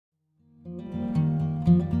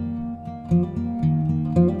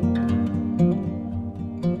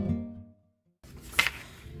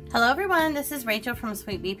everyone, this is Rachel from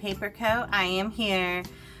Sweet Bee Paper Co. I am here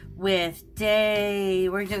with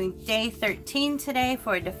we're doing day 13 today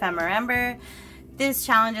for DEPHEMEREMBER. This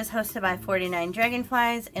challenge is hosted by 49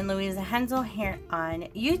 Dragonflies and Louisa Hensel here on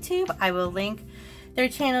YouTube. I will link their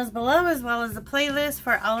channels below as well as the playlist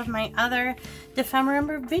for all of my other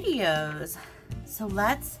DEPHEMEREMBER videos. So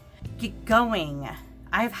let's get going.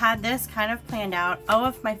 I've had this kind of planned out. Oh,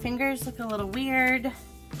 if my fingers look a little weird,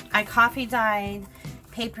 I coffee dyed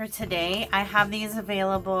paper today. I have these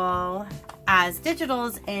available as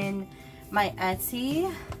digitals in my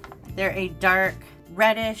Etsy. They're a dark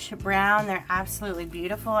reddish brown. They're absolutely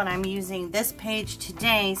beautiful, and I'm using this page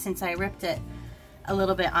today since I ripped it a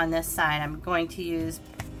little bit on this side. I'm going to use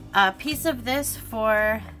a piece of this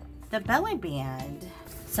for the belly band.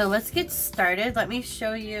 So let's get started. Let me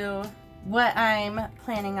show you what I'm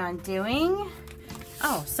planning on doing.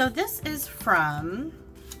 Oh, so this is from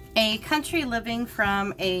a country living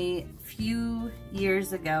from a few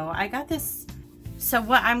years ago. I got this. So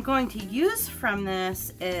what I'm going to use from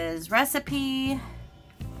this is recipe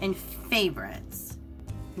and favorites.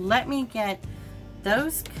 Let me get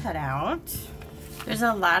those cut out. There's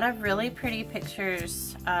a lot of really pretty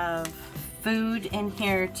pictures of food in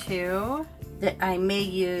here too that I may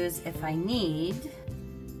use if I need.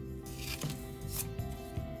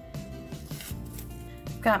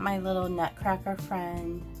 I've got my little nutcracker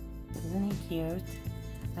friend. Isn't he cute?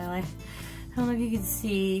 I don't know if you can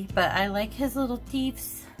see, but I like his little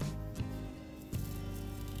teeths.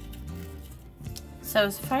 So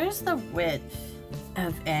as far as the width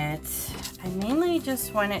of it, I mainly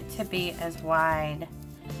just want it to be as wide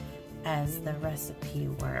as the recipe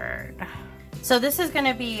word. So this is going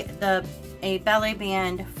to be a belly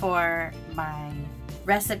band for my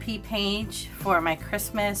recipe page for my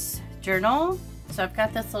Christmas journal. So I've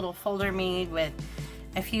got this little folder made with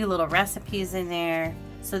a few little recipes in there.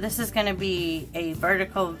 So this is going to be a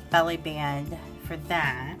vertical belly band for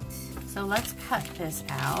that. So let's cut this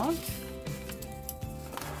out.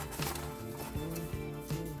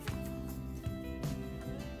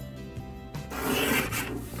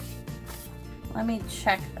 Let me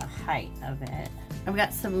check the height of it. I've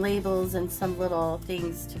got some labels and some little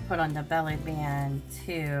things to put on the belly band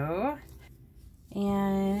too.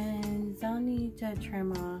 And I'll need to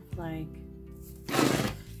trim off like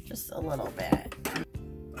just a little bit.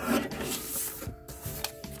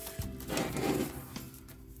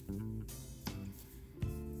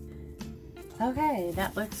 Okay,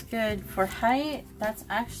 that looks good for height. That's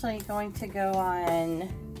actually going to go on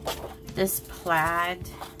this plaid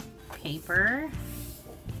paper.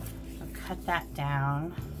 I'll cut that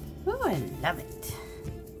down. Ooh, I love it.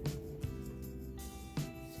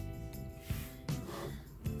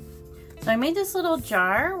 So I made this little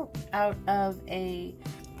jar out of a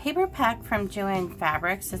paper pack from Joann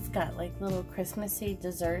Fabrics. It's got like little Christmassy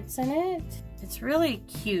desserts in it. It's really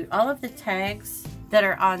cute. All of the tags that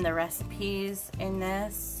are on the recipes in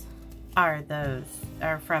this are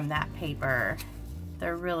from that paper.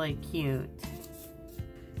 They're really cute.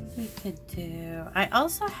 We could do, I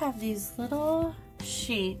also have these little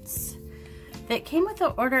sheets that came with the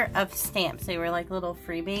order of stamps. They were like little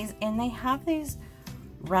freebies, and they have these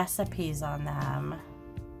recipes on them.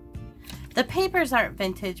 The papers aren't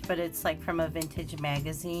vintage, but it's like from a vintage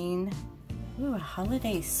magazine. Ooh, a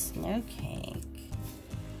holiday snow cake.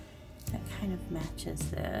 That kind of matches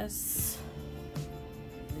this.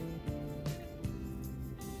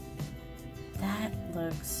 That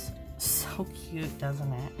looks so cute,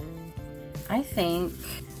 doesn't it? I think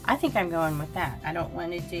I'm going with that. I don't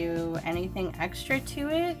want to do anything extra to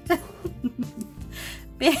it.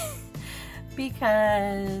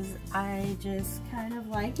 Because I just kind of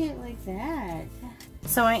like it like that.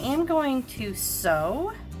 So I am going to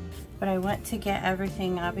sew, but I want to get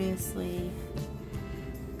everything obviously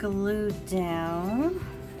glued down.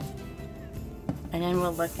 And then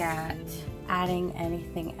we'll look at adding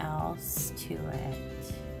anything else to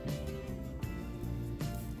it.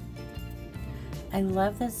 I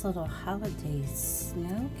love this little holiday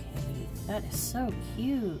snow cake. That is so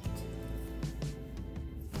cute.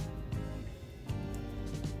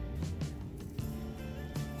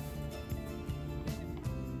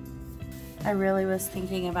 I really was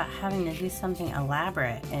thinking about having to do something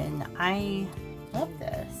elaborate, and I love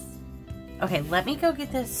this. Okay, let me go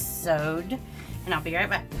get this sewed, and I'll be right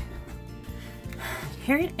back.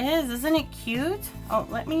 Here it is. Isn't it cute? Oh,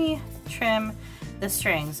 let me trim the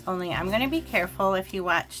strings. Only I'm going to be careful. If you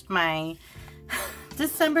watched my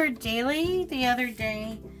December daily the other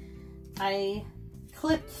day, I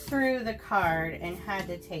clipped through the card and had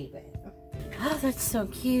to tape it. Oh, that's so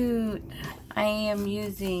cute. I am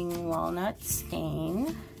using walnut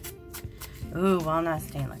stain Ooh, walnut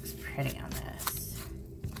stain looks pretty on this.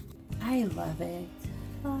 I love it.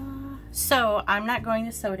 So I'm not going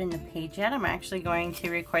to sew it in the page yet. I'm actually going to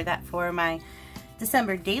record that for my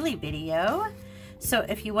December daily video. So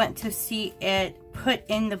if you want to see it put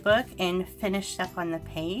in the book and finished up on the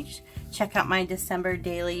page, check out my December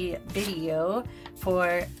daily video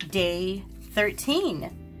for day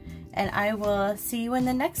 13. And I will see you in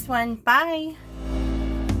the next one. Bye.